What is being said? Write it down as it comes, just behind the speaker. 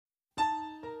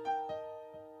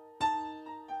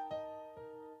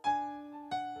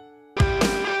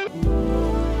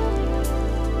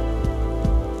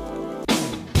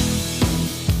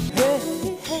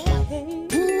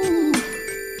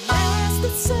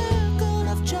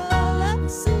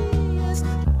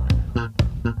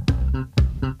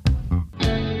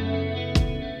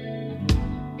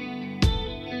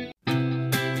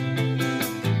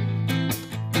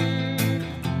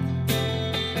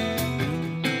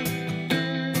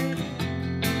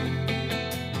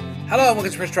Hello and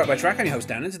welcome to Press Track by Track. I'm your host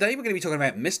Dan, and today we're going to be talking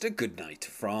about Mr Goodnight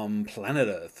from Planet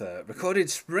Earth. Recorded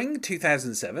spring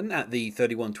 2007 at the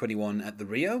 3121 at the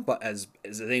Rio, but as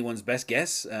anyone's best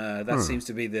guess, that seems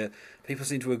to be people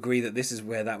seem to agree that this is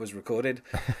where that was recorded.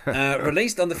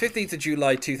 Released on the 15th of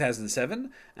July 2007,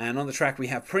 and on the track we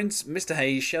have Prince, Mr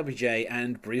Hayes, Shelby J,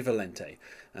 and Bria Valente.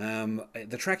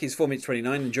 The track is 4 minutes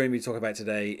 29, and joining me to talk about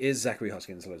today is Zachary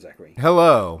Hoskins. Hello, Zachary.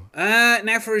 Hello.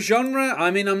 Now for a genre,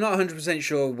 I mean, I'm not 100%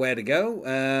 sure where to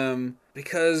go,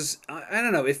 because I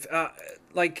don't know if,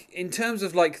 like, in terms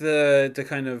of like the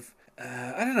kind of,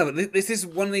 I don't know, this is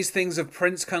one of these things of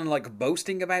Prince kind of like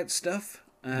boasting about stuff.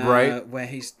 Right. Where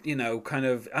he's, kind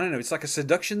of, I don't know, it's like a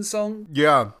seduction song.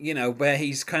 Yeah. Where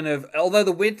he's kind of, although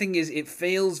the weird thing is, it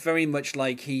feels very much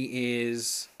like he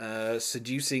is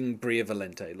seducing Bria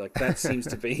Valente. Like, that seems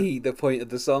to be the point of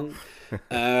the song.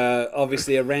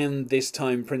 Obviously, around this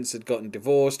time, Prince had gotten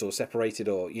divorced or separated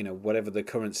or, whatever the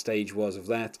current stage was of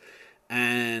that.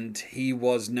 And he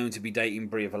was known to be dating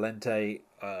Bria Valente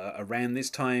around this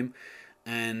time.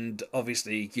 And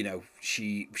obviously,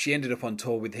 she ended up on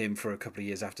tour with him for a couple of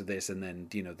years after this, and then,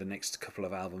 the next couple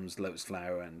of albums, Lotus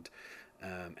Flower and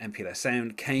MPLS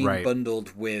Sound, came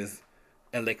bundled with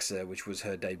Elixir, which was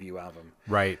her debut album.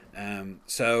 Right.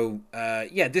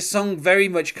 This song very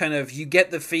much kind of, you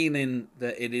get the feeling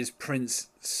that it is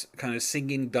Prince kind of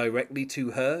singing directly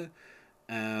to her,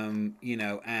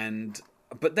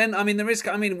 But then, I mean,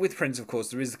 with Prince, of course,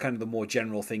 there is kind of the more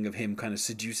general thing of him kind of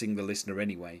seducing the listener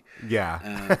anyway.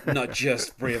 Yeah. Not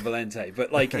just Bria Valente,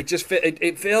 but like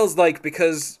it feels like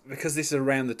because this is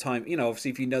around the time,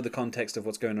 obviously if you know the context of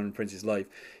what's going on in Prince's life,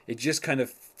 it just kind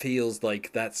of feels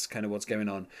like that's kind of what's going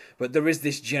on. But there is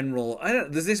this general,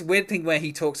 there's this weird thing where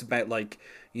he talks about like,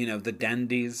 the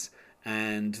dandies.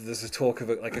 And there's a talk of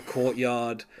a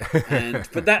courtyard,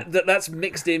 but that's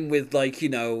mixed in with like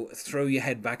throw your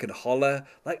head back and holler.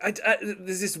 Like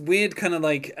there's this weird kind of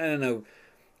like I don't know.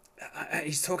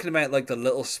 He's talking about like the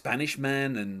little Spanish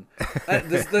man, and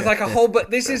there's like a whole. But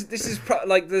this is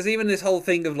like there's even this whole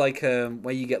thing of like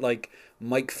where you get like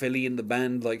Mike Philly in the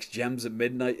band like jams at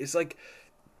midnight. It's like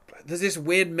there's this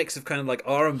weird mix of kind of like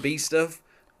R&B stuff,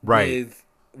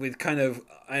 with kind of,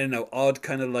 I don't know, odd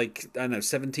kind of like, I don't know,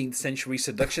 17th century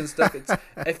seduction stuff.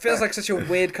 It feels like such a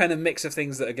weird kind of mix of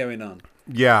things that are going on.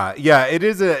 Yeah. It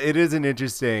is an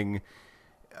interesting,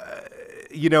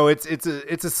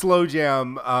 it's a slow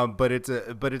jam, but it's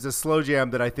a slow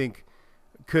jam that I think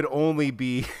could only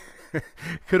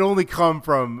come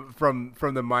from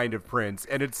the mind of Prince,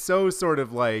 and it's so sort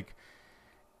of like,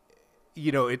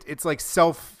 it's like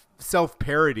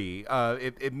self-parody.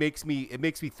 It makes me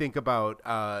think about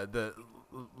the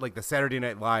Saturday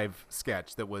Night Live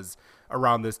sketch that was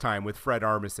around this time with Fred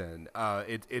Armisen.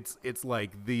 It's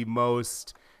like the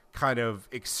most kind of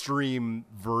extreme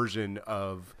version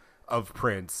of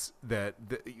Prince that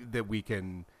we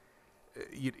can.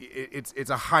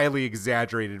 It's a highly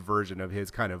exaggerated version of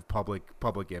his kind of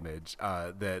public image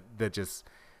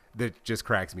that just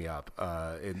cracks me up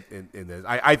in this.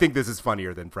 I think this is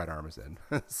funnier than Fred Armisen.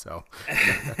 So,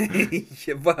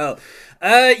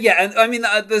 and I mean,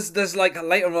 there's like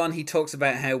later on he talks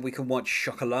about how we can watch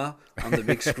Chocolat on the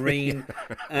big screen,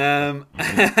 and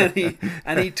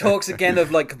he talks again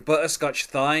of like butterscotch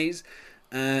thighs.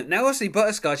 Now, obviously,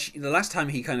 butterscotch. The last time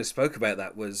he kind of spoke about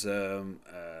that was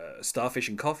Starfish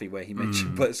and Coffee, where he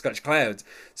mentioned butterscotch clouds.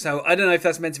 So I don't know if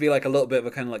that's meant to be like a little bit of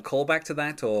a kind of like callback to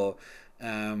that, or.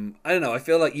 I don't know. I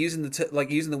feel like using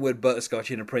the word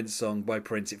butterscotch in a Prince song by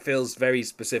Prince, it feels very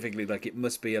specifically like it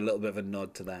must be a little bit of a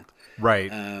nod to that.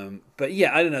 Right. But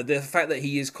yeah, I don't know. The fact that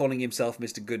he is calling himself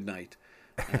Mr Goodnight,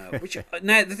 which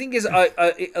now the thing is,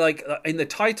 like in the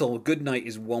title, Goodnight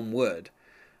is one word.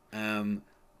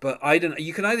 But I don't know.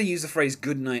 You can either use the phrase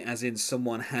 "good night" as in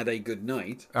someone had a good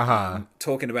night,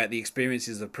 talking about the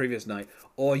experiences of the previous night,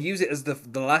 or use it as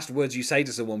the last words you say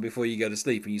to someone before you go to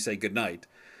sleep, and you say good night.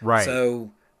 Right.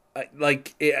 So,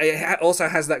 like, it also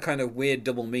has that kind of weird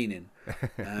double meaning,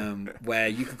 where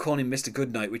you could call him Mr.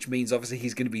 Goodnight, which means obviously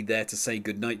he's going to be there to say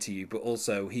goodnight to you, but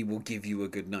also he will give you a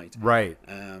good night. Right.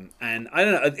 And I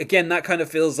don't know. Again, that kind of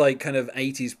feels like kind of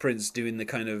 80s Prince doing the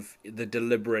kind of the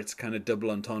deliberate kind of double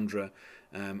entendre.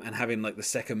 And having like the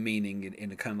second meaning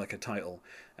in a kind of like a title.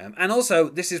 And also,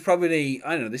 this is probably,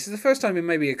 I don't know, this is the first time in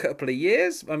maybe a couple of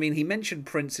years. I mean, he mentioned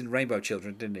Prince in Rainbow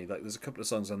Children, didn't he? Like, there's a couple of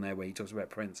songs on there where he talks about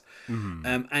Prince.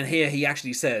 Mm-hmm. And here he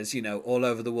actually says, all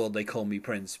over the world they call me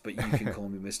Prince, but you can call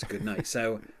me Mr. Goodnight.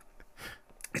 So,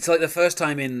 It's like the first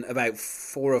time in about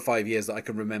 4 or 5 years that I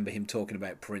can remember him talking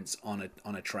about Prince on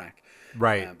a track.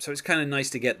 Right. So it's kind of nice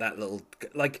to get that little,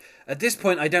 like, at this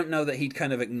point I don't know that he'd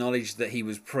kind of acknowledged that he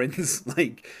was Prince.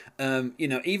 Like,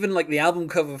 even like the album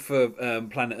cover for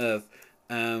Planet Earth,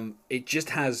 it just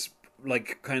has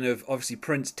like kind of obviously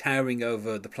Prince towering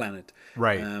over the planet.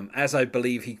 Right. As I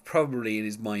believe he probably in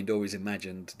his mind always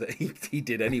imagined that he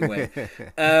did anyway.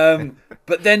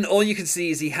 But then all you can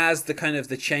see is he has the kind of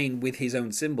the chain with his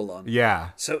own symbol on. Yeah.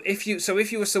 So if you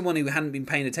were someone who hadn't been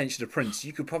paying attention to Prince,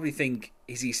 you could probably think,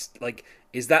 is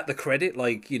that the credit?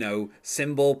 Like,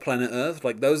 symbol, Planet Earth?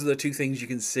 Like, those are the two things you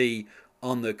can see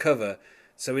on the cover.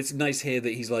 So it's nice here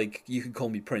that he's like, you can call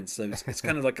me Prince. So it's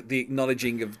kind of like the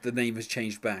acknowledging of the name has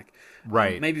changed back.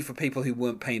 Right. Maybe for people who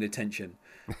weren't paying attention.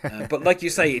 But like you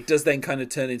say, it does then kind of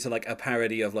turn into like a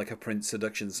parody of like a Prince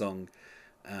seduction song.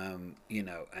 And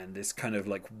this kind of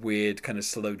like weird kind of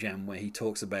slow jam where he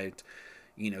talks about,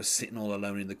 sitting all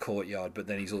alone in the courtyard, but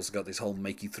then he's also got this whole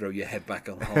make you throw your head back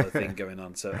on hollow thing going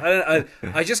on. So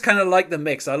I just kind of like the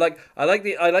mix. I like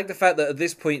the fact that at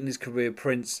this point in his career,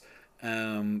 Prince,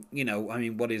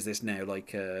 what is this now?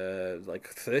 Like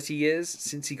 30 years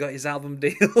since he got his album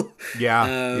deal.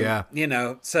 Yeah.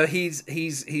 Yeah. So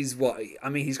he's what? I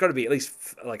mean, he's got to be at least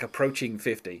like approaching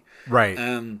 50. Right.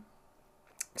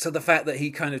 So the fact that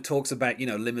he kind of talks about,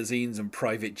 limousines and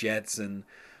private jets and,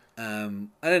 I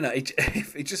don't know,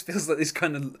 it just feels like this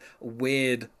kind of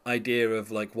weird idea of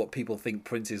like what people think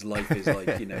Prince's life is like,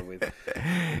 with.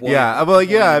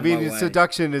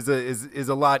 Seduction is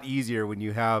a lot easier when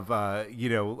you have, a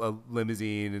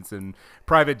limousine and some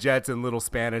private jets and little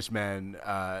Spanish men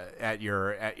at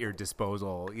your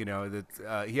disposal.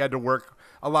 That he had to work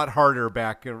a lot harder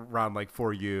back around like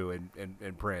For You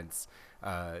and Prince.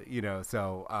 It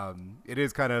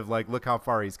is kind of like, look how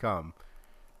far he's come.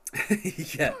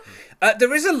 Yeah.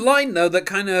 There is a line though that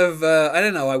kind of I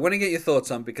don't know, I want to get your thoughts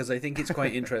on because I think it's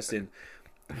quite interesting,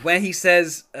 where he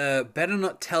says better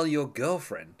not tell your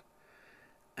girlfriend,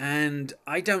 and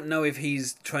I don't know if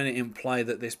he's trying to imply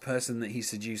that this person that he's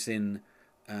seducing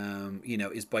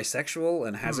is bisexual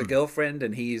and has a girlfriend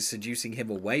and he is seducing him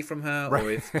away from her, right.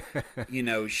 Or if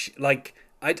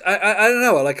I don't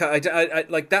know, like I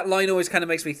like that line always kind of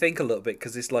makes me think a little bit,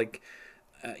 because it's like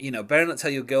better not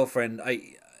tell your girlfriend.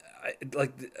 I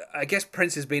guess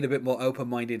Prince has been a bit more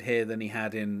open-minded here than he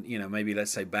had in, maybe let's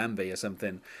say Bambi or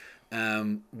something,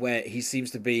 where he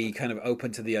seems to be kind of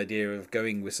open to the idea of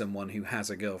going with someone who has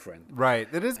a girlfriend.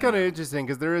 Right. That is kind of interesting,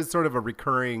 because there is sort of a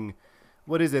recurring,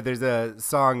 what is it? There's a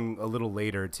song a little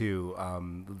later too,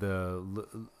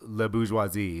 the La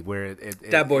Bourgeoisie, where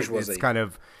it's kind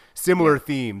of similar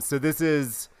themes. So this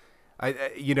is,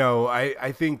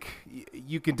 I think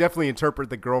you can definitely interpret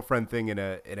the girlfriend thing in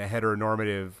a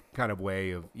heteronormative kind of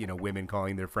way of, women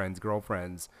calling their friends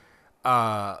girlfriends.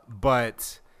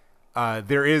 But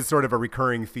there is sort of a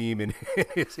recurring theme in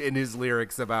his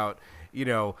lyrics about,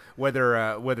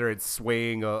 whether it's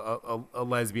swaying a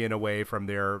lesbian away from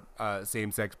their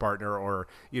same-sex partner, or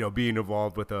being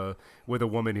involved with a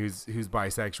woman who's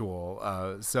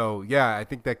bisexual. So yeah, I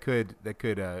think that could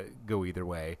go either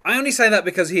way. I only say that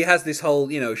because he has this whole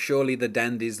surely the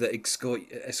dandies that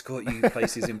escort you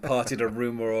places imparted a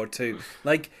rumor or two.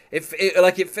 Like it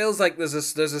feels like there's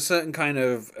a certain kind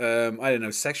of I don't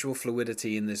know, sexual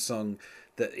fluidity in this song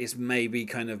that is maybe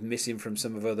kind of missing from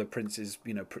some of other Prince's,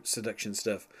 seduction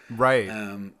stuff. Right.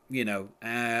 And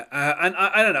I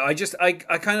don't know. I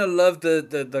kind of love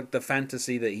the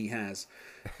fantasy that he has.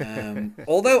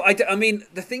 Although I mean,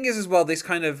 the thing is as well, this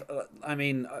kind of, I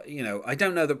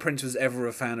don't know that Prince was ever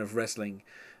a fan of wrestling.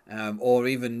 Or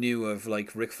even knew of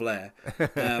like Ric Flair,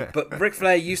 but Ric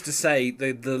Flair used to say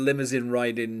the limousine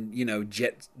ride in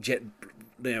jet.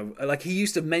 Like he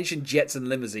used to mention jets and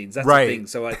limousines. That's right. The thing.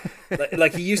 So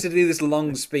like he used to do this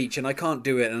long speech, and I can't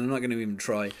do it, and I'm not going to even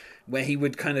try. Where he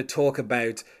would kind of talk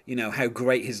about how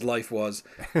great his life was,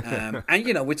 and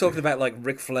we're talking about like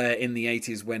Ric Flair in the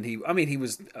 80s when he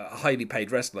was a highly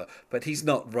paid wrestler, but he's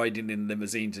not riding in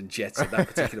limousines and jets at that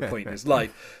particular point in his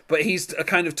life. But he's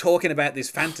kind of talking about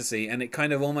this fantasy, and it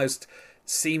kind of almost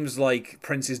seems like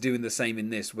Prince is doing the same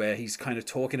in this, where he's kind of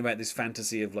talking about this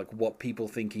fantasy of like what people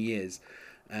think he is.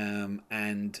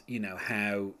 And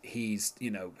how he's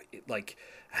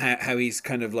how he's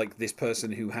kind of like this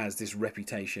person who has this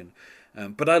reputation,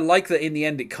 but I like that in the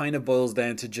end it kind of boils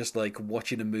down to just like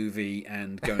watching a movie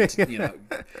and going to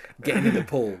getting in the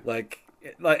pool, like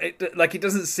it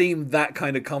doesn't seem that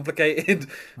kind of complicated,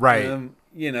 right?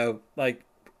 Like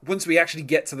once we actually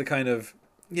get to the kind of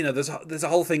there's a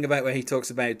whole thing about where he talks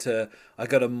about I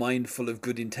got a mind full of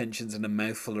good intentions and a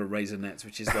mouth full of raisinets,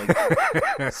 which is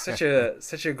like such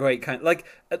a great kind. Like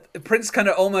Prince kind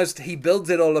of almost he builds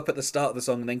it all up at the start of the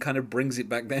song and then kind of brings it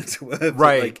back down to earth.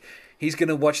 Right. Like he's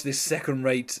gonna watch this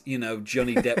second-rate,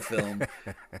 Johnny Depp film,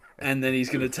 and then he's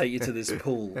gonna take you to this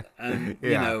pool, and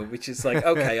which is like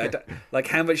okay, I don't,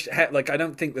 like I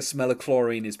don't think the smell of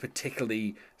chlorine is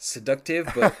particularly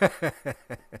seductive, but.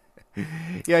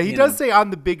 Yeah, he does say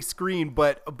on the big screen,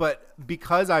 but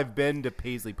because I've been to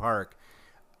Paisley Park,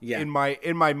 in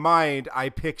my mind I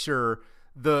picture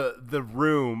the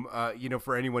room.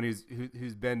 For anyone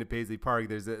who's been to Paisley Park,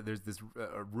 there's this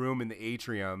room in the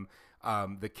atrium,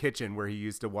 the kitchen where he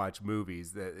used to watch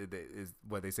movies. That is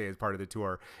what they say is part of the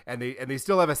tour, and they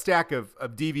still have a stack of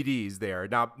DVDs there,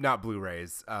 not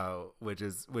Blu-rays, which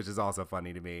is also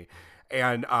funny to me.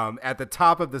 And at the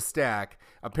top of the stack,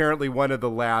 apparently one of the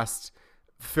last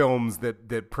films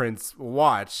that Prince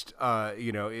watched,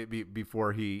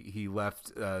 before he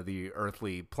left the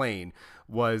earthly plane,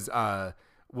 was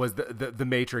the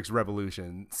Matrix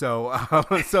Revolution. So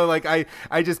like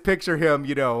I just picture him,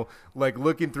 like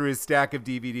looking through his stack of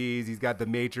DVDs. He's got the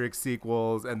Matrix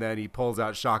sequels, and then he pulls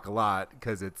out Chocolat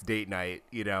because it's date night.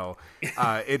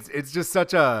 It's just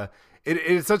such a. It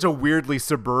is such a weirdly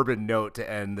suburban note to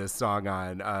end this song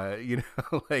on.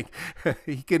 Like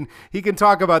he can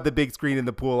talk about the big screen in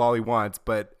the pool all he wants,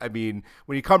 but I mean,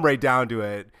 when you come right down to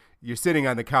it, you're sitting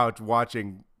on the couch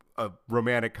watching a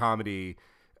romantic comedy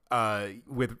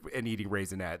and eating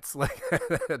raisinets. Like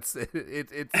it's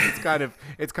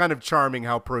kind of charming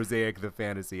how prosaic the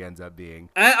fantasy ends up being.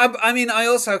 I mean, I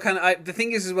also the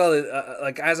thing is as well,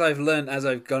 like as I've learned as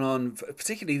I've gone on,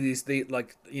 particularly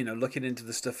looking into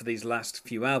the stuff for these last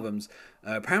few albums,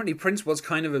 apparently Prince was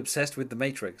kind of obsessed with The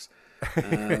Matrix.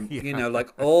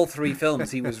 Like all three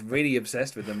films, he was really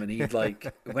obsessed with them, and he'd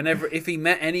like if he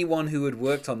met anyone who had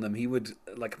worked on them, he would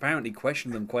like apparently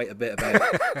question them quite a bit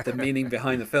about the meaning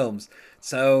behind the films.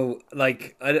 So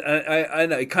like I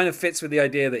know it kind of fits with the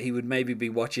idea that he would maybe be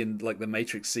watching like the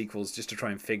Matrix sequels just to try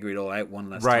and figure it all out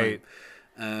one last time.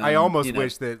 I almost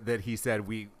wish that he said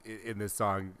in this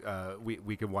song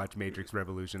we could watch Matrix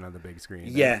Revolution on the big screen.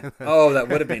 Yeah. Oh, that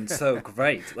would have been so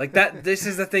great. Like that. This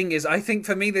is the thing is I think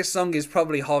for me this song is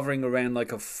probably hovering around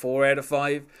like a 4 out of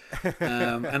 5,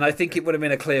 and I think it would have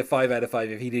been a clear 5 out of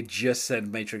 5 if he did just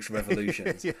said Matrix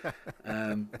Revolutions.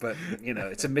 But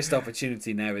it's a missed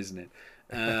opportunity now, isn't it?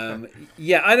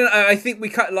 I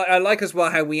think I like as well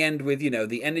how we end with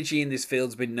the energy in this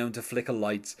field's been known to flicker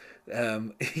lights, a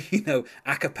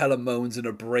cappella moans and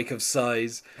a break of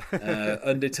sighs,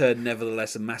 undeterred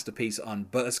nevertheless a masterpiece on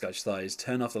butterscotch thighs.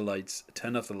 Turn off the lights,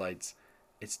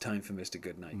 it's time for Mr.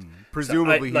 Goodnight.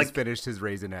 Presumably he's finished his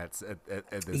raisinets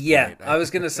at this point. Yeah, I was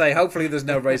going to say, hopefully there's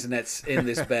no raisinets in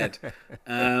this bed.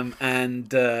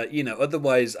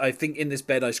 Otherwise, I think In This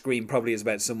Bed I Scream probably is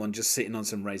about someone just sitting on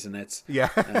some raisinets. Yeah.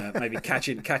 Maybe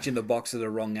catching the box at the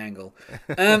wrong angle.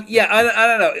 I don't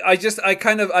know. I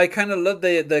kind of love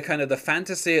the kind of the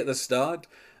fantasy at the start.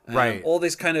 Right. All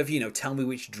this kind of, tell me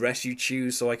which dress you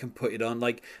choose so I can put it on.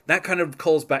 Like, that kind of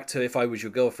calls back to If I Was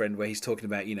Your Girlfriend, where he's talking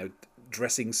about,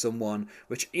 dressing someone,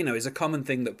 which is a common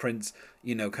thing that Prince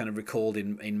kind of recalled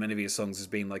in many of his songs as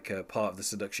being like a part of the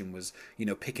seduction was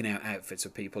picking out outfits for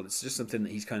people. It's just something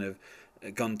that he's kind of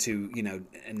gone to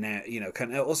and now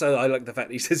kind of. Also I like the fact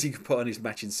that he says he can put on his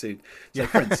matching suit. It's like,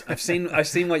 Prince, I've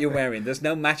seen what you're wearing. There's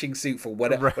no matching suit for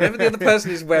whatever the other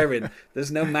person is wearing. There's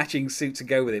no matching suit to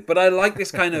go with it. But I like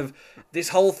this kind of this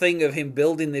whole thing of him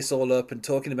building this all up and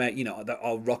talking about that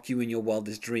I'll rock you in your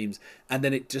wildest dreams, and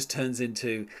then it just turns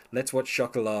into let's watch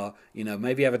Chocolat,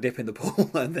 maybe have a dip in the pool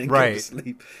and then go to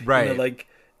sleep. Right. Like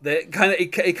the kind of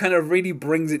it kind of really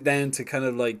brings it down to kind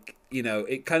of like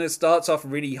it kind of starts off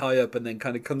really high up and then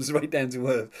kind of comes right down to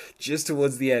earth just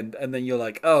towards the end, and then you're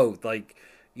like, oh, like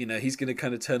he's going to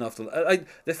kind of turn off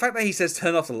the fact that he says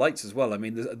turn off the lights as well. I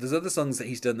mean, there's other songs that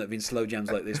he's done that have been slow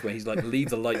jams like this where he's like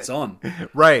leave the lights on.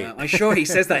 Right. I'm sure he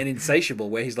says that in Insatiable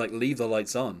where he's like leave the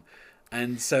lights on.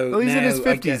 And so he's now, in his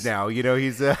 50s now,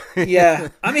 he's yeah.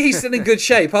 I mean, he's still in good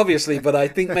shape, obviously, but I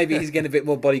think maybe he's getting a bit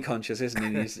more body conscious, isn't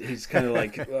he? He's kind of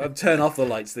like, turn off the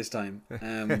lights this time. I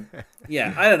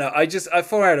don't know. I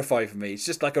 4 out of 5 for me. It's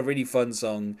just like a really fun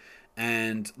song.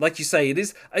 And like you say,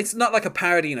 it's not like a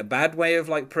parody in a bad way of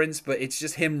like Prince, but it's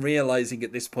just him realizing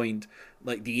at this point,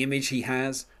 like the image he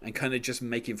has and kind of just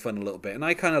making fun a little bit. And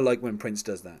I kind of like when Prince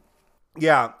does that.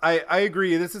 Yeah, I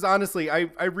agree. This is honestly,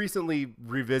 I recently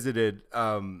revisited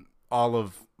all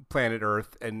of Planet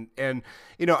Earth, and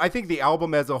I think the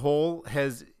album as a whole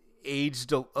has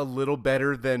aged a little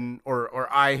better than, or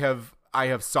I have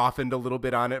softened a little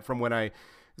bit on it from when I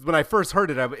when I first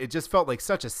heard it, it just felt like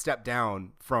such a step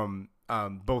down from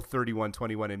both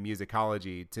 3121 and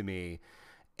Musicology to me.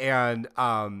 And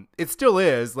it still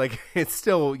is, like, it's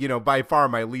still, you know, by far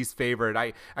my least favorite.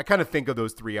 I kind of think of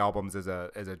those 3 albums as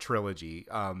a trilogy,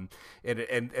 and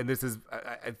this is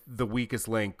the weakest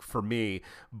link for me.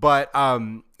 But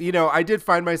you know, I did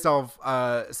find myself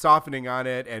softening on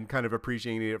it and kind of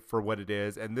appreciating it for what it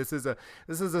is. And this is a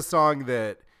song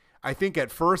that I think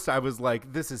at first I was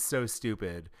like, this is so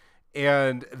stupid,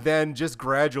 and then just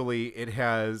gradually it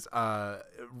has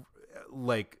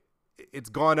like, it's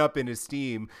gone up in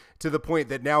esteem to the point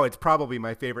that now it's probably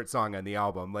my favorite song on the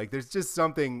album. Like, there's just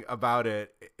something about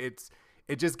it. It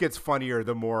just gets funnier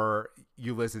the more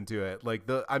you listen to it. Like,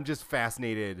 I'm just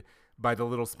fascinated by the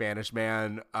little Spanish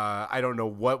man. I don't know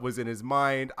what was in his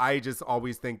mind. I just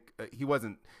always think he was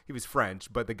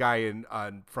French, but the guy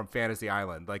from Fantasy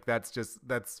Island, like, that's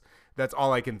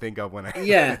all I can think of when I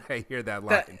hear that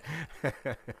line.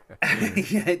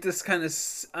 Yeah, it just kind of,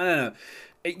 I don't know.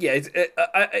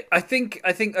 I think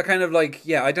I kind of like,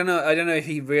 I don't know if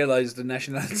he realized the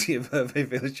nationality of Hervé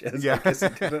Villechaize. Yeah. I guess he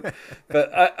didn't.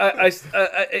 But I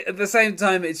at the same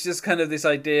time, it's just kind of this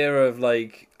idea of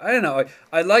like, I don't know.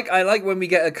 I like when we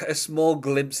get a small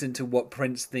glimpse into what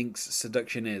Prince thinks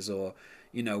seduction is, or,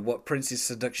 you know, what Prince's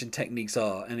seduction techniques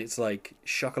are, and it's like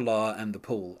chocolat and the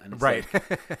pool, and it's right.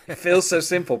 like, it feels so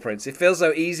simple, Prince. It feels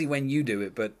so easy when you do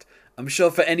it, but I'm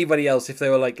sure for anybody else, if they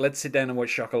were like, let's sit down and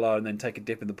watch chocolat and then take a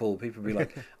dip in the pool, people would be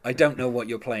like, I don't know what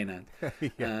you're playing at.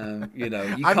 Yeah. You know,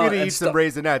 you I'm going to eat some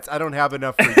raisinets. I don't have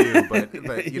enough for you,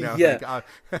 but you know. Yeah.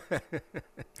 Like,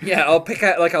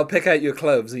 I'll pick out your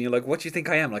clothes, and you're like, what do you think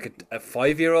I am? Like a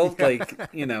 5-year-old? Like,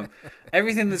 you know,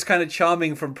 everything that's kind of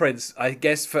charming from Prince, I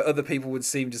guess for other people would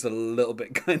seem just a little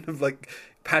bit kind of like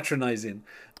patronizing.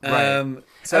 Right.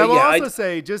 So and I will yeah, also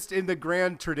say, just in the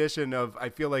grand tradition of, I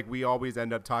feel like we always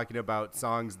end up talking about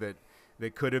songs that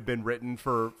could have been written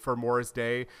for Morris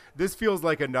Day. This feels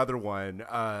like another one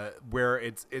where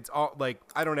it's all like,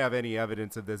 I don't have any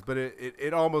evidence of this, but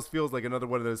it almost feels like another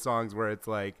one of those songs where it's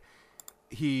like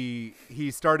he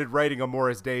started writing a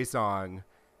Morris Day song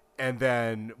and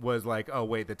then was like, oh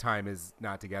wait, the time is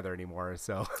not together anymore,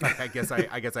 so I guess I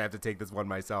have to take this one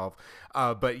myself.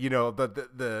 But you know,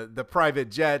 the private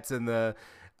jets and the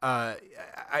I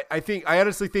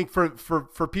honestly think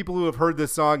for people who have heard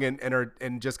this song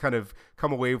and just kind of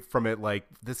come away from it like,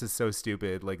 this is so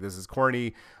stupid, like, this is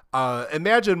corny.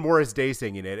 Imagine Morris Day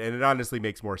singing it, and it honestly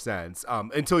makes more sense.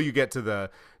 Until you get to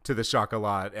the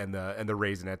chocolat and the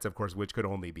raisinets, of course, which could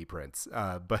only be Prince.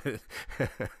 But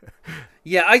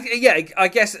I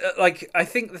guess like, I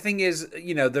think the thing is,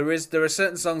 you know, there are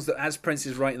certain songs that as Prince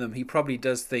is writing them, he probably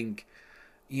does think,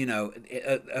 you know,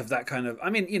 of that kind of, I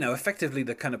mean, you know, effectively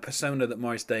the kind of persona that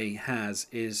Morris Day has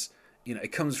is, you know,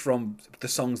 it comes from the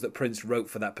songs that Prince wrote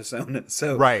for that persona.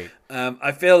 So right.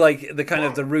 I feel like the kind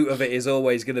of the root of it is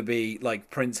always going to be like,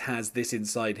 Prince has this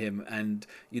inside him, and,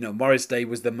 you know, Morris Day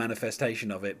was the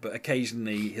manifestation of it, but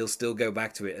occasionally he'll still go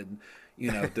back to it, and,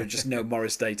 you know, there's just no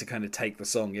Morris Day to kind of take the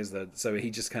song, is there? So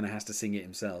he just kind of has to sing it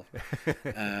himself.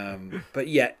 But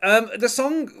yeah, the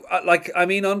song, like, I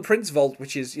mean, on Prince Vault,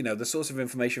 which is, you know, the source of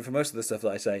information for most of the stuff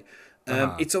that I say,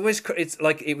 it's always, it's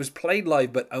like, it was played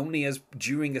live, but only as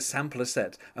during a sampler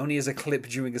set, only as a clip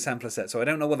during a sampler set. So I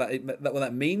don't know what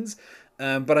that means.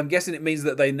 But I'm guessing it means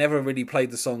that they never really played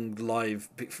the song live,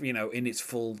 you know, in its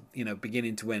full, you know,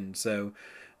 beginning to end. So,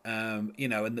 you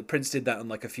know, and the Prince did that on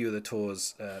like a few of the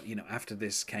tours, you know, after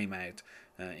this came out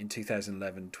in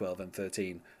 2011, 12, and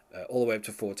 13, all the way up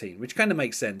to 14, which kind of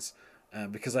makes sense.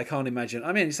 Because I can't imagine,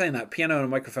 I mean, you're saying that piano and a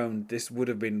microphone, this would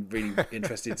have been really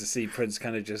interesting to see Prince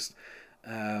kind of just,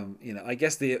 you know, I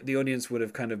guess the audience would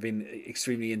have kind of been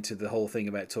extremely into the whole thing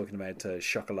about talking about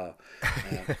chocolat.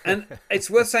 And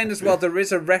it's worth saying as well, there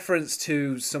is a reference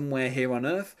to Somewhere Here on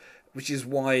Earth, which is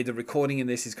why the recording in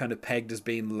this is kind of pegged as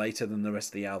being later than the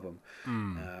rest of the album.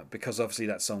 Because obviously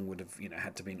that song would have, you know,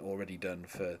 had to been already done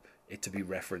for it to be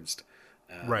referenced.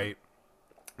 Right.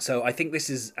 So I think this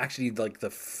is actually like the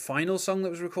final song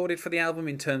that was recorded for the album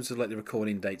in terms of like the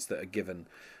recording dates that are given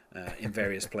in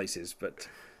various places. But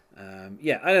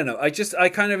yeah, I don't know. I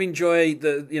kind of enjoy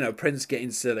the, you know, Prince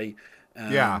getting silly.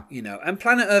 You know, and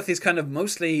Planet Earth is kind of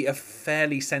mostly a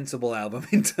fairly sensible album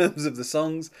in terms of the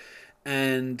songs.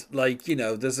 And like, you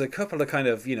know, there's a couple of kind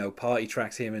of, you know, party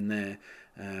tracks here and there.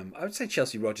 I would say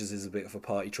Chelsea Rogers is a bit of a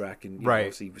party track, and, you know,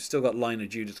 obviously we've still got Lion of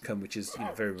Judah to come, which is, you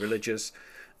know, very religious.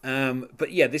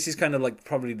 But yeah, this is kind of like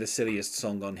probably the silliest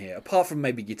song on here, apart from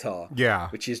maybe Guitar,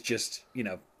 which is just, you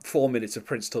know, 4 minutes of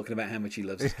Prince talking about how much he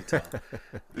loves his guitar.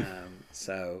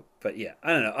 But yeah,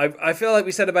 I don't know. I feel like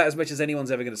we said about as much as anyone's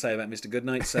ever going to say about Mr.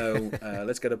 Goodnight. So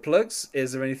let's go to plugs.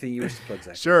 Is there anything you wish to plug,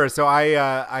 Zach? Sure. So I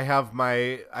have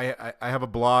I have a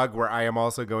blog where I am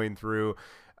also going through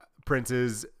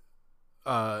Prince's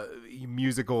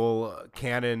musical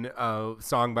canon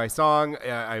song by song.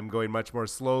 I'm going much more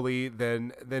slowly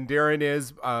than Darren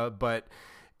is, but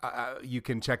you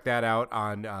can check that out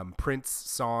on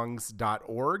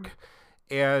princesongs.org.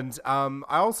 And I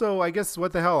also, I guess,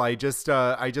 what the hell, I just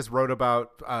wrote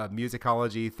about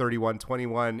musicology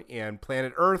 3121 and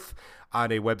Planet Earth on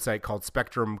a website called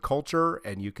Spectrum Culture,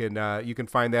 and you can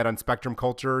find that on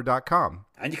spectrumculture.com.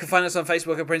 And you can find us on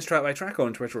Facebook at Prince Track by Track, or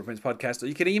on Twitter at Prince Podcast, or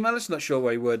you can email us. Not sure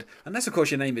why you would, unless of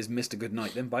course your name is Mr.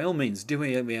 Goodnight. Then by all means, do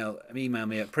email me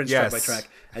at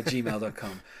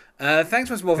princetrackbytrack@gmail.com. Thanks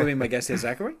once more for being my guest here,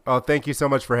 Zachary. Oh, thank you so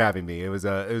much for having me. It was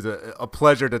a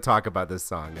pleasure to talk about this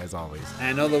song, as always.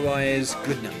 And otherwise,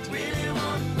 good night.